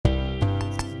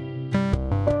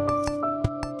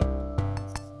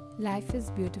Life is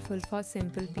beautiful for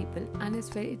simple people and it's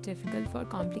very difficult for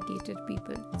complicated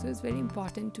people. So it's very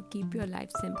important to keep your life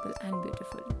simple and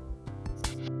beautiful.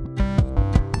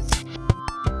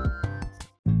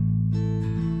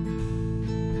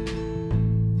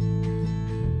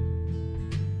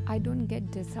 I don't get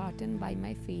disheartened by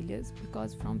my failures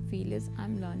because from failures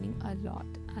I'm learning a lot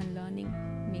and learning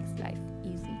makes life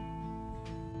easy.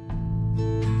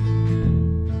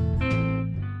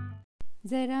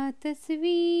 जरा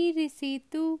तस्वीर से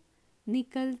तू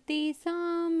निकलते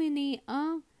सामने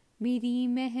आ, मेरी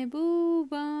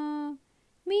महबूबा,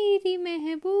 मेरी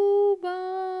महबूबा,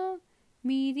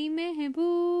 मेरी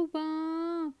महबूबा,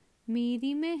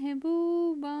 मेरी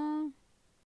महबूबा.